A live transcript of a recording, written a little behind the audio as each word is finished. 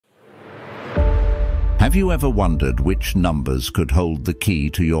Have you ever wondered which numbers could hold the key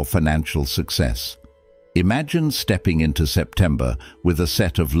to your financial success? Imagine stepping into September with a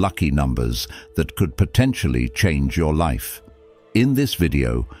set of lucky numbers that could potentially change your life. In this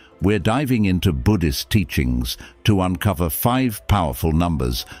video, we're diving into Buddhist teachings to uncover 5 powerful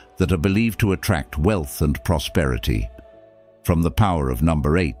numbers that are believed to attract wealth and prosperity. From the power of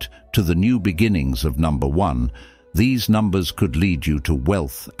number 8 to the new beginnings of number 1, these numbers could lead you to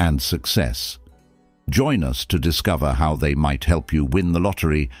wealth and success. Join us to discover how they might help you win the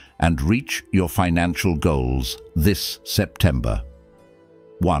lottery and reach your financial goals this September.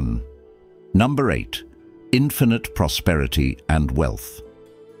 1. Number 8. Infinite prosperity and wealth.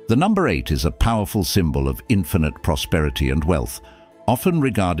 The number 8 is a powerful symbol of infinite prosperity and wealth, often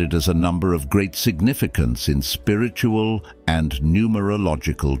regarded as a number of great significance in spiritual and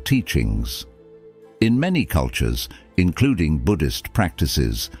numerological teachings. In many cultures, including Buddhist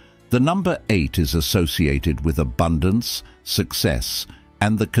practices, the number 8 is associated with abundance, success,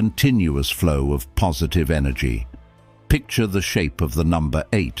 and the continuous flow of positive energy. Picture the shape of the number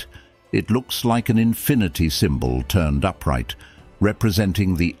 8. It looks like an infinity symbol turned upright,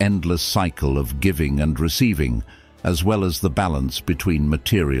 representing the endless cycle of giving and receiving, as well as the balance between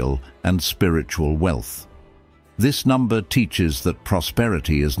material and spiritual wealth. This number teaches that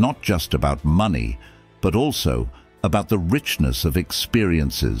prosperity is not just about money, but also about the richness of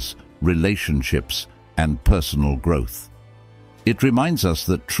experiences, relationships, and personal growth. It reminds us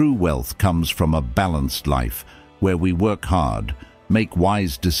that true wealth comes from a balanced life where we work hard, make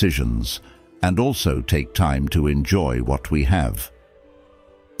wise decisions, and also take time to enjoy what we have.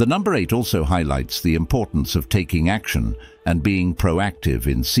 The number 8 also highlights the importance of taking action and being proactive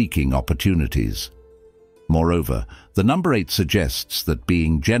in seeking opportunities. Moreover, the number 8 suggests that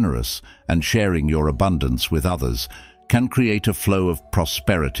being generous and sharing your abundance with others can create a flow of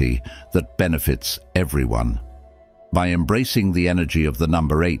prosperity that benefits everyone. By embracing the energy of the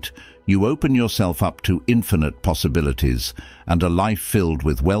number 8, you open yourself up to infinite possibilities and a life filled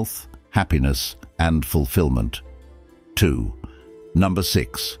with wealth, happiness, and fulfillment. 2. Number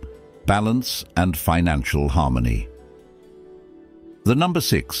 6. Balance and financial harmony. The number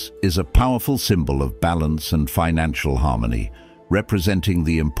 6 is a powerful symbol of balance and financial harmony, representing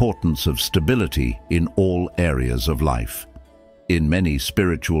the importance of stability in all areas of life. In many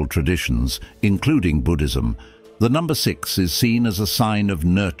spiritual traditions, including Buddhism, the number 6 is seen as a sign of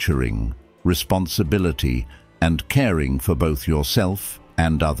nurturing, responsibility, and caring for both yourself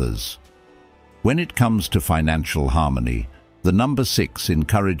and others. When it comes to financial harmony, the number 6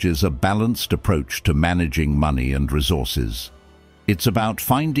 encourages a balanced approach to managing money and resources. It's about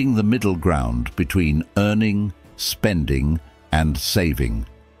finding the middle ground between earning, spending, and saving,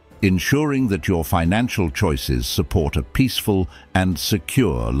 ensuring that your financial choices support a peaceful and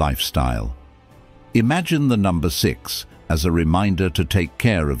secure lifestyle. Imagine the number 6 as a reminder to take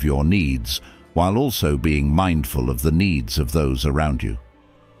care of your needs while also being mindful of the needs of those around you.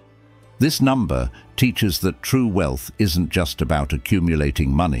 This number teaches that true wealth isn't just about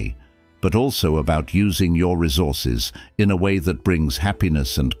accumulating money, but also about using your resources in a way that brings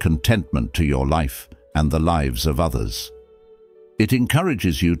happiness and contentment to your life and the lives of others. It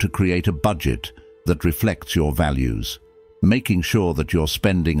encourages you to create a budget that reflects your values, making sure that your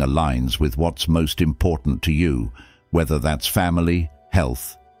spending aligns with what's most important to you, whether that's family,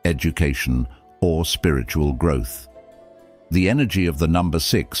 health, education, or spiritual growth. The energy of the number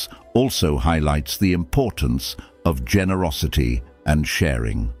 6 also highlights the importance of generosity and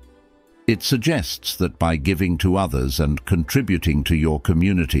sharing. It suggests that by giving to others and contributing to your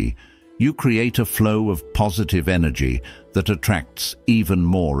community, you create a flow of positive energy that attracts even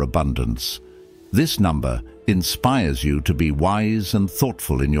more abundance. This number inspires you to be wise and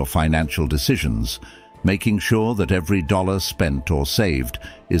thoughtful in your financial decisions, making sure that every dollar spent or saved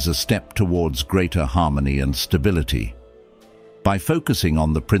is a step towards greater harmony and stability. By focusing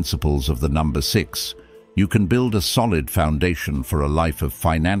on the principles of the number 6, you can build a solid foundation for a life of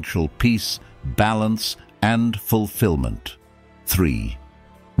financial peace, balance, and fulfillment. 3.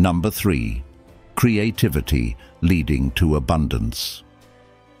 Number 3. Creativity leading to abundance.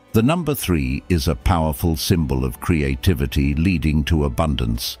 The number 3 is a powerful symbol of creativity leading to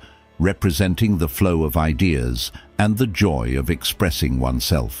abundance, representing the flow of ideas and the joy of expressing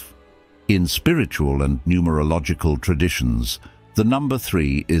oneself. In spiritual and numerological traditions, the number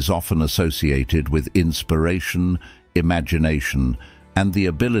 3 is often associated with inspiration, imagination, and the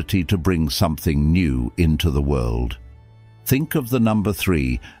ability to bring something new into the world. Think of the number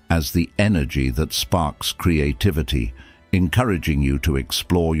 3 as the energy that sparks creativity, encouraging you to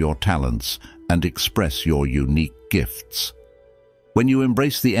explore your talents and express your unique gifts. When you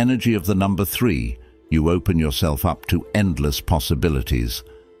embrace the energy of the number 3, you open yourself up to endless possibilities,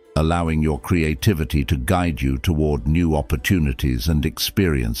 allowing your creativity to guide you toward new opportunities and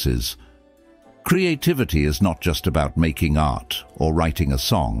experiences. Creativity is not just about making art or writing a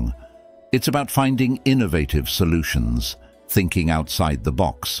song. It's about finding innovative solutions, thinking outside the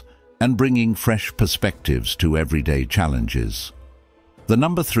box, and bringing fresh perspectives to everyday challenges. The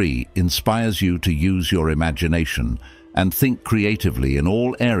number 3 inspires you to use your imagination and think creatively in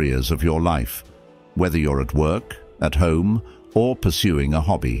all areas of your life, whether you're at work, at home, or pursuing a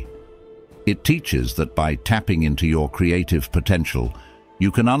hobby. It teaches that by tapping into your creative potential,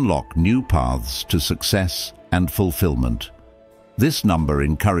 you can unlock new paths to success and fulfillment. This number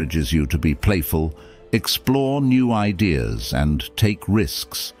encourages you to be playful, explore new ideas, and take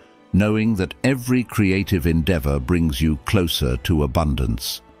risks, knowing that every creative endeavor brings you closer to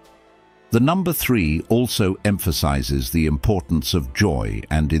abundance. The number 3 also emphasizes the importance of joy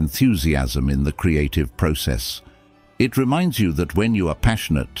and enthusiasm in the creative process. It reminds you that when you are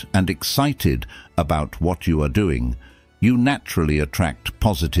passionate and excited about what you are doing, you naturally attract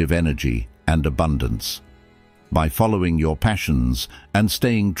positive energy and abundance. By following your passions and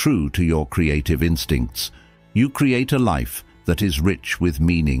staying true to your creative instincts, you create a life that is rich with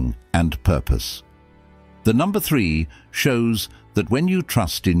meaning and purpose. The number 3 shows that when you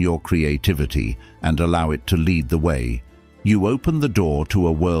trust in your creativity and allow it to lead the way, you open the door to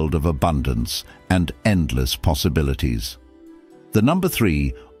a world of abundance and endless possibilities. The number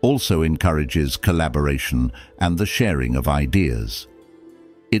 3 also encourages collaboration and the sharing of ideas.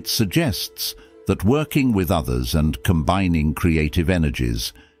 It suggests that working with others and combining creative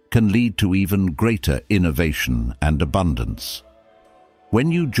energies can lead to even greater innovation and abundance.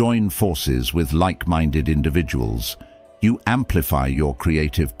 When you join forces with like-minded individuals, you amplify your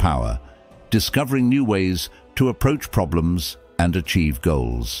creative power, discovering new ways to approach problems and achieve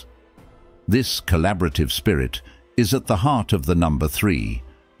goals. This collaborative spirit is at the heart of the number 3,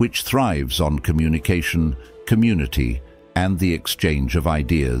 which thrives on communication, community, and the exchange of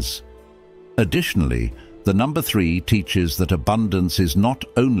ideas. Additionally, the number 3 teaches that abundance is not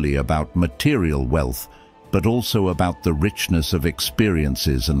only about material wealth, but also about the richness of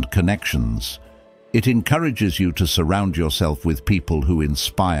experiences and connections. It encourages you to surround yourself with people who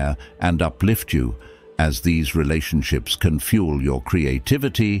inspire and uplift you, as these relationships can fuel your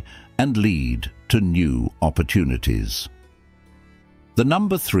creativity and lead to new opportunities. The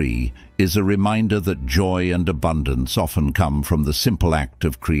number 3 is a reminder that joy and abundance often come from the simple act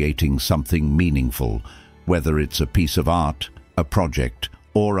of creating something meaningful, whether it's a piece of art, a project,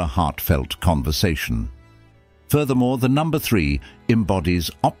 or a heartfelt conversation. Furthermore, the number 3 embodies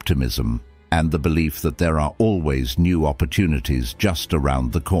optimism and the belief that there are always new opportunities just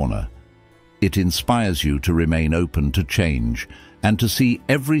around the corner. It inspires you to remain open to change and to see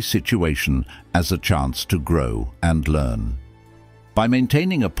every situation as a chance to grow and learn. By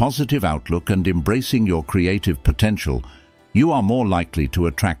maintaining a positive outlook and embracing your creative potential, you are more likely to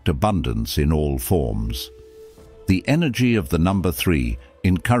attract abundance in all forms. The energy of the number 3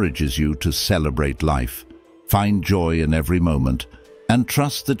 encourages you to celebrate life, find joy in every moment, and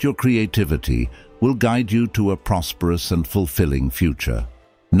trust that your creativity will guide you to a prosperous and fulfilling future.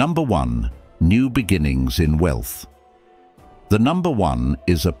 Number 1. New beginnings in wealth. The number 1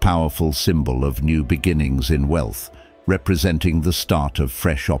 is a powerful symbol of new beginnings in wealth, representing the start of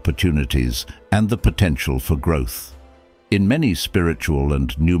fresh opportunities and the potential for growth. In many spiritual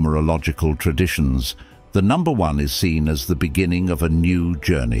and numerological traditions, the number 1 is seen as the beginning of a new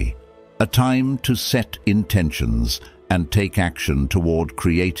journey, a time to set intentions and take action toward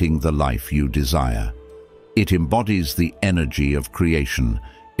creating the life you desire. It embodies the energy of creation,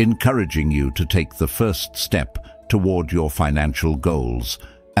 encouraging you to take the first step toward your financial goals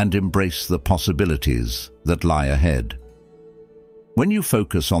and embrace the possibilities that lie ahead. When you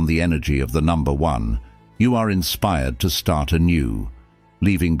focus on the energy of the number 1, you are inspired to start anew,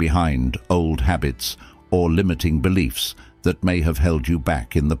 leaving behind old habits or limiting beliefs that may have held you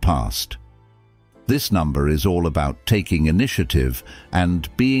back in the past. This number is all about taking initiative and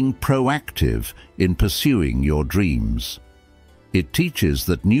being proactive in pursuing your dreams. It teaches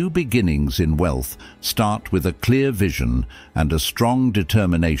that new beginnings in wealth start with a clear vision and a strong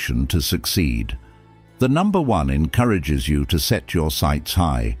determination to succeed. The number 1 encourages you to set your sights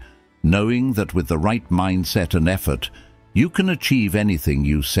high, knowing that with the right mindset and effort, you can achieve anything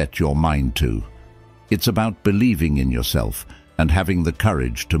you set your mind to. It's about believing in yourself and having the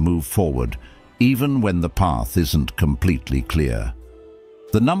courage to move forward, even when the path isn't completely clear.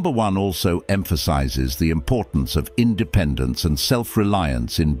 The number 1 also emphasizes the importance of independence and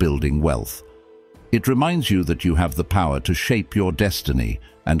self-reliance in building wealth. It reminds you that you have the power to shape your destiny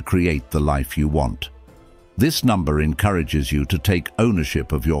and create the life you want. This number encourages you to take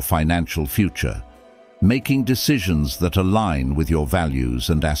ownership of your financial future, making decisions that align with your values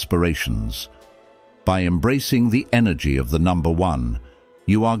and aspirations. By embracing the energy of the number 1,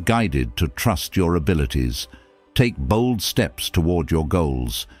 you are guided to trust your abilities, take bold steps toward your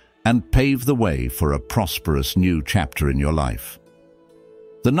goals, and pave the way for a prosperous new chapter in your life.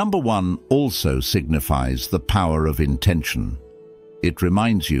 The number 1 also signifies the power of intention. It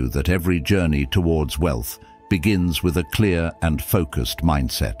reminds you that every journey towards wealth begins with a clear and focused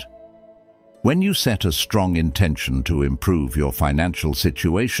mindset. When you set a strong intention to improve your financial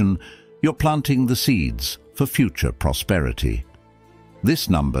situation, you're planting the seeds for future prosperity. This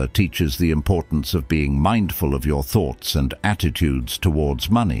number teaches the importance of being mindful of your thoughts and attitudes towards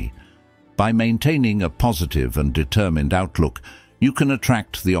money. By maintaining a positive and determined outlook, you can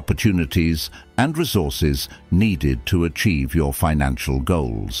attract the opportunities and resources needed to achieve your financial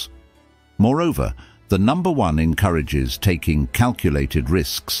goals. Moreover, the number 1 encourages taking calculated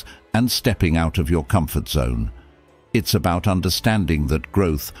risks and stepping out of your comfort zone. It's about understanding that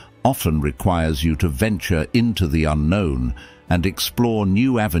growth often requires you to venture into the unknown and explore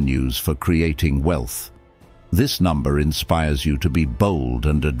new avenues for creating wealth. This number inspires you to be bold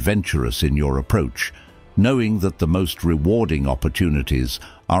and adventurous in your approach, knowing that the most rewarding opportunities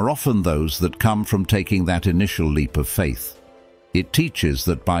are often those that come from taking that initial leap of faith. It teaches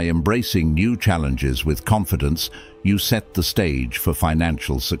that by embracing new challenges with confidence, you set the stage for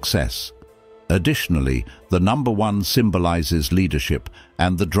financial success. Additionally, the number 1 symbolizes leadership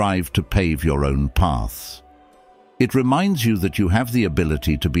and the drive to pave your own paths. It reminds you that you have the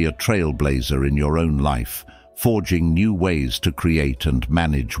ability to be a trailblazer in your own life, forging new ways to create and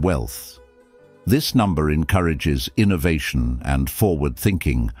manage wealth. This number encourages innovation and forward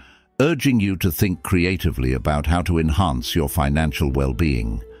thinking, urging you to think creatively about how to enhance your financial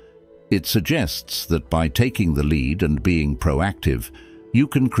well-being. It suggests that by taking the lead and being proactive, you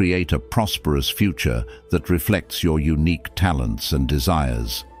can create a prosperous future that reflects your unique talents and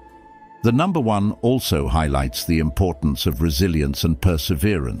desires. The number 1 also highlights the importance of resilience and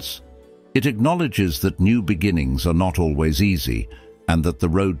perseverance. It acknowledges that new beginnings are not always easy, and that the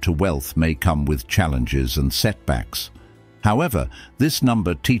road to wealth may come with challenges and setbacks. However, this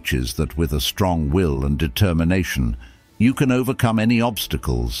number teaches that with a strong will and determination, you can overcome any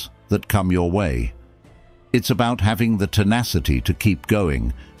obstacles that come your way. It's about having the tenacity to keep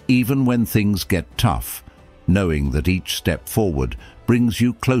going, even when things get tough, knowing that each step forward brings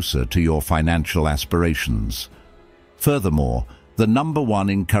you closer to your financial aspirations. Furthermore, the number 1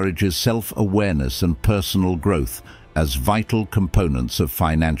 encourages self-awareness and personal growth as vital components of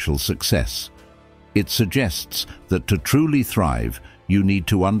financial success. It suggests that to truly thrive, you need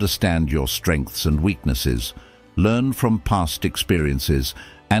to understand your strengths and weaknesses, learn from past experiences,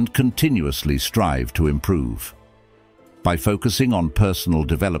 and continuously strive to improve. By focusing on personal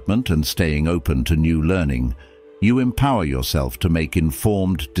development and staying open to new learning, you empower yourself to make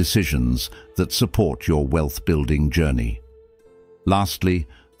informed decisions that support your wealth-building journey. Lastly,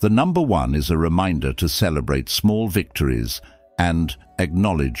 the number 1 is a reminder to celebrate small victories and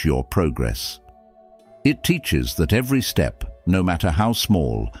acknowledge your progress. It teaches that every step, no matter how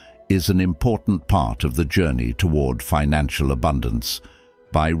small, is an important part of the journey toward financial abundance.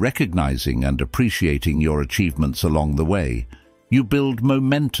 By recognizing and appreciating your achievements along the way, you build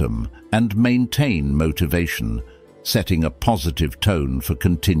momentum and maintain motivation, setting a positive tone for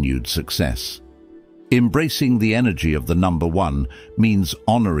continued success. Embracing the energy of the number 1 means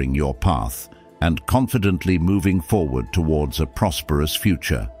honoring your path and confidently moving forward towards a prosperous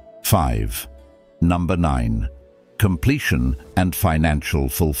future. 5. Number 9. Completion and financial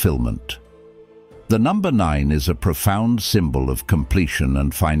fulfillment. The number 9 is a profound symbol of completion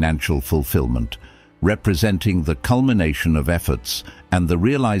and financial fulfillment, representing the culmination of efforts and the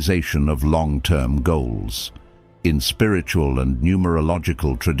realization of long-term goals. In spiritual and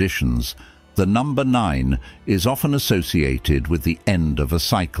numerological traditions, the number 9 is often associated with the end of a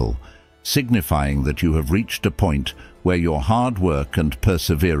cycle, signifying that you have reached a point where your hard work and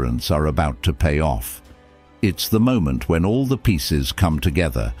perseverance are about to pay off. It's the moment when all the pieces come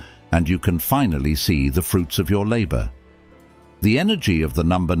together and you can finally see the fruits of your labor. The energy of the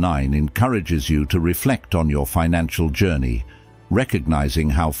number 9 encourages you to reflect on your financial journey,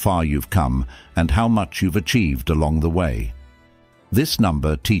 recognizing how far you've come and how much you've achieved along the way. This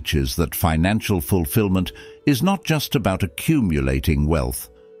number teaches that financial fulfillment is not just about accumulating wealth,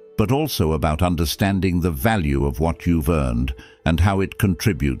 but also about understanding the value of what you've earned and how it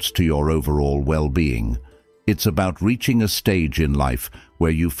contributes to your overall well-being. It's about reaching a stage in life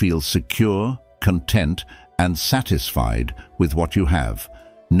where you feel secure, content, and satisfied with what you have,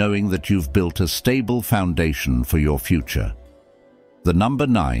 knowing that you've built a stable foundation for your future. The number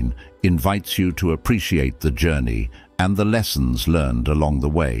 9 invites you to appreciate the journey and the lessons learned along the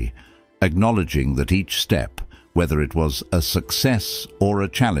way, acknowledging that each step, whether it was a success or a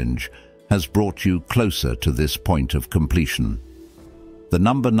challenge, has brought you closer to this point of completion. The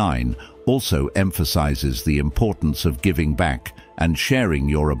number 9 also emphasizes the importance of giving back and sharing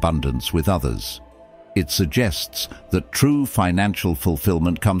your abundance with others. It suggests that true financial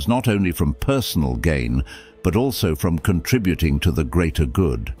fulfillment comes not only from personal gain, but also from contributing to the greater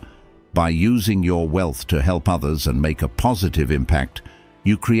good. By using your wealth to help others and make a positive impact,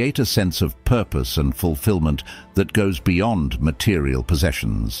 you create a sense of purpose and fulfillment that goes beyond material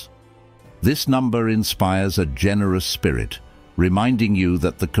possessions. This number inspires a generous spirit, reminding you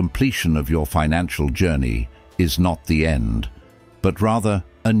that the completion of your financial journey is not the end, but rather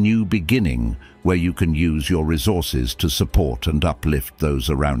a new beginning where you can use your resources to support and uplift those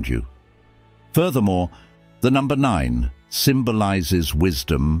around you. Furthermore, the number 9 symbolizes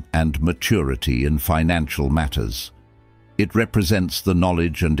wisdom and maturity in financial matters. It represents the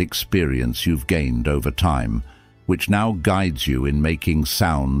knowledge and experience you've gained over time, which now guides you in making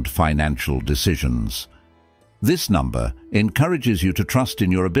sound financial decisions. This number encourages you to trust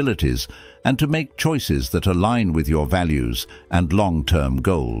in your abilities and to make choices that align with your values and long-term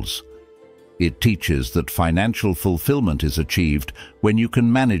goals. It teaches that financial fulfillment is achieved when you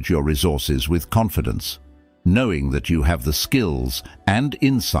can manage your resources with confidence, knowing that you have the skills and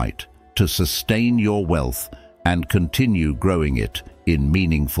insight to sustain your wealth and continue growing it in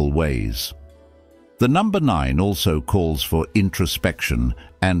meaningful ways. The number 9 also calls for introspection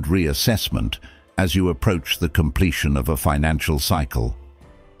and reassessment as you approach the completion of a financial cycle.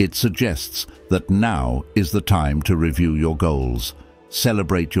 It suggests that now is the time to review your goals,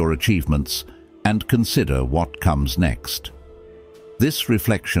 celebrate your achievements, and consider what comes next. This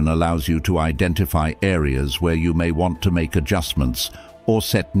reflection allows you to identify areas where you may want to make adjustments or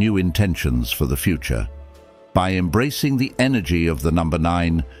set new intentions for the future. By embracing the energy of the number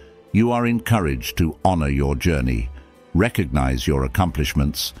 9, you are encouraged to honor your journey, recognize your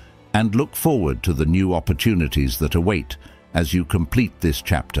accomplishments, and look forward to the new opportunities that await as you complete this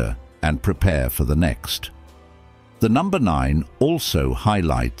chapter and prepare for the next. The number 9 also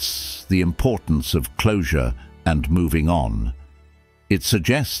highlights the importance of closure and moving on. It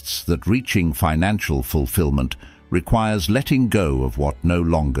suggests that reaching financial fulfillment requires letting go of what no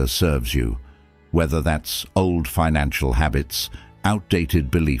longer serves you, whether that's old financial habits,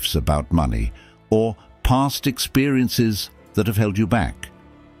 outdated beliefs about money, or past experiences that have held you back.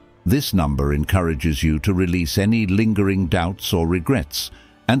 This number encourages you to release any lingering doubts or regrets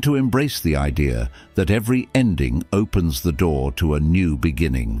and to embrace the idea that every ending opens the door to a new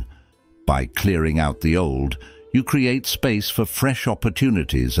beginning. By clearing out the old, you create space for fresh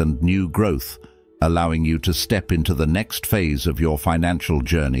opportunities and new growth, allowing you to step into the next phase of your financial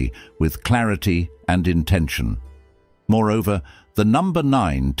journey with clarity and intention. Moreover, the number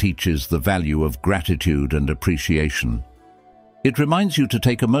 9 teaches the value of gratitude and appreciation. It reminds you to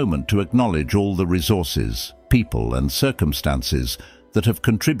take a moment to acknowledge all the resources, people, and circumstances that have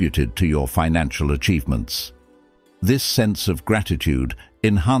contributed to your financial achievements. This sense of gratitude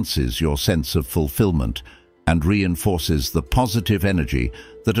enhances your sense of fulfillment and reinforces the positive energy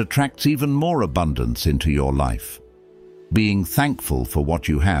that attracts even more abundance into your life. Being thankful for what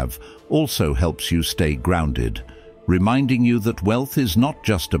you have also helps you stay grounded, reminding you that wealth is not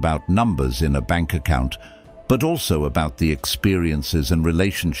just about numbers in a bank account, but also about the experiences and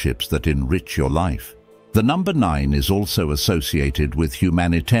relationships that enrich your life. The number 9 is also associated with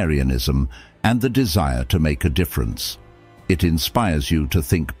humanitarianism and the desire to make a difference. It inspires you to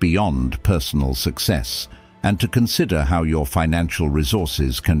think beyond personal success and to consider how your financial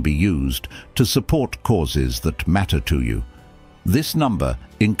resources can be used to support causes that matter to you. This number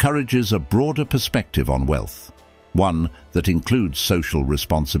encourages a broader perspective on wealth, one that includes social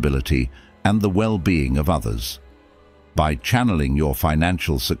responsibility and the well-being of others. By channeling your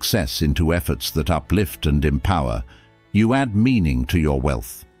financial success into efforts that uplift and empower, you add meaning to your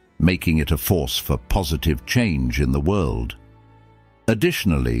wealth, making it a force for positive change in the world.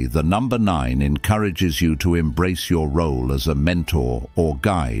 Additionally, the number 9 encourages you to embrace your role as a mentor or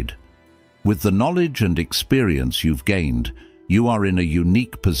guide. With the knowledge and experience you've gained, you are in a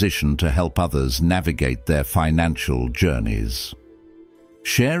unique position to help others navigate their financial journeys.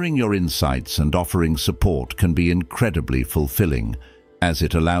 Sharing your insights and offering support can be incredibly fulfilling, as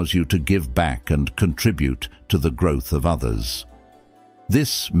it allows you to give back and contribute to the growth of others.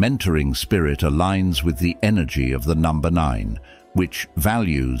 This mentoring spirit aligns with the energy of the number 9, which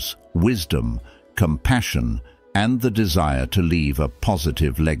values wisdom, compassion, and the desire to leave a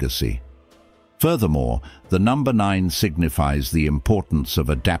positive legacy. Furthermore, the number 9 signifies the importance of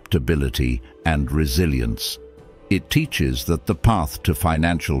adaptability and resilience. It teaches that the path to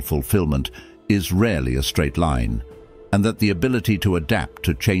financial fulfillment is rarely a straight line, and that the ability to adapt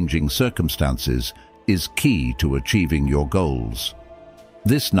to changing circumstances is key to achieving your goals.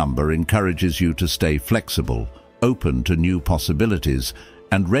 This number encourages you to stay flexible, open to new possibilities,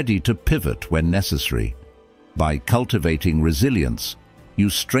 and ready to pivot when necessary. By cultivating resilience, you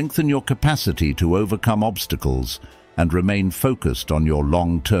strengthen your capacity to overcome obstacles and remain focused on your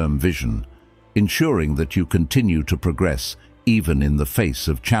long-term vision, ensuring that you continue to progress even in the face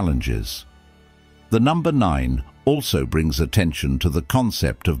of challenges. The number 9 also brings attention to the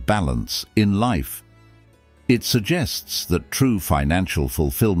concept of balance in life. It suggests that true financial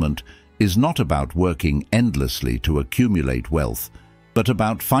fulfillment is not about working endlessly to accumulate wealth, but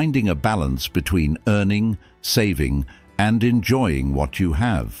about finding a balance between earning, saving, and enjoying what you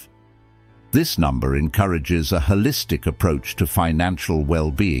have. This number encourages a holistic approach to financial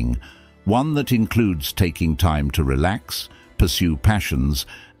well-being, one that includes taking time to relax, pursue passions,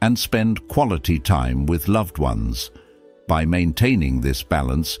 and spend quality time with loved ones. By maintaining this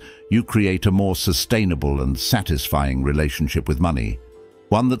balance, you create a more sustainable and satisfying relationship with money,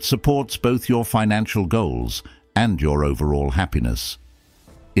 one that supports both your financial goals and your overall happiness.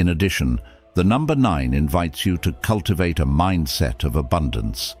 In addition, the number 9 invites you to cultivate a mindset of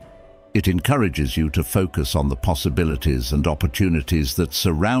abundance. It encourages you to focus on the possibilities and opportunities that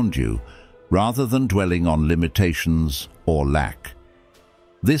surround you, rather than dwelling on limitations or lack.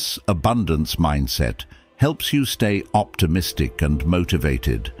 This abundance mindset helps you stay optimistic and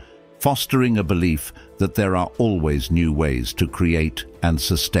motivated, fostering a belief that there are always new ways to create and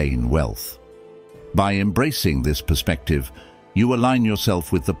sustain wealth. By embracing this perspective, you align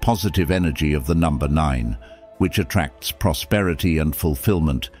yourself with the positive energy of the number 9, which attracts prosperity and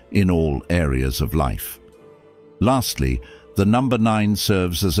fulfillment in all areas of life. Lastly, the number 9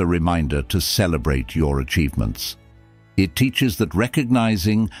 serves as a reminder to celebrate your achievements. It teaches that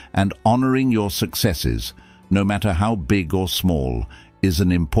recognizing and honoring your successes, no matter how big or small, is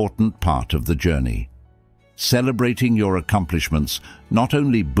an important part of the journey. Celebrating your accomplishments not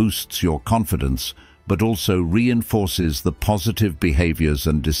only boosts your confidence, but also reinforces the positive behaviors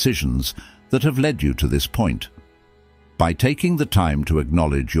and decisions that have led you to this point. By taking the time to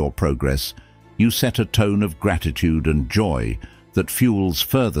acknowledge your progress, you set a tone of gratitude and joy that fuels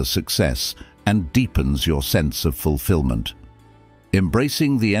further success and deepens your sense of fulfillment.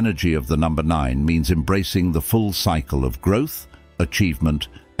 Embracing the energy of the number 9 means embracing the full cycle of growth, achievement,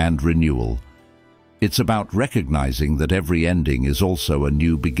 and renewal. It's about recognizing that every ending is also a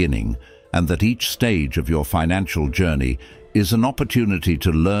new beginning, and that each stage of your financial journey is an opportunity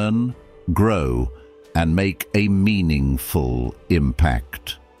to learn, grow, and make a meaningful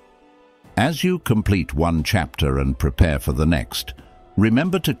impact. As you complete one chapter and prepare for the next,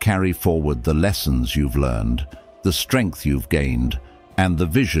 remember to carry forward the lessons you've learned, the strength you've gained, and the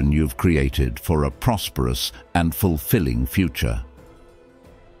vision you've created for a prosperous and fulfilling future.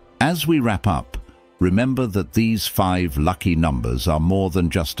 As we wrap up, remember that these 5 lucky numbers are more than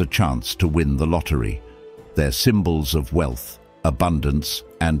just a chance to win the lottery. They're symbols of wealth, abundance,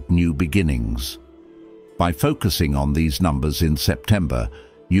 and new beginnings. By focusing on these numbers in September,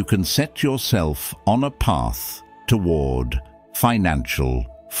 you can set yourself on a path toward financial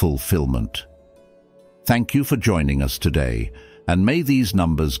fulfillment. Thank you for joining us today, and may these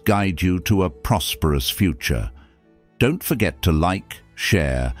numbers guide you to a prosperous future. Don't forget to like,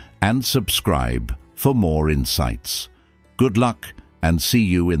 share, and subscribe for more insights. Good luck, and see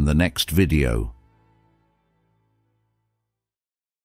you in the next video.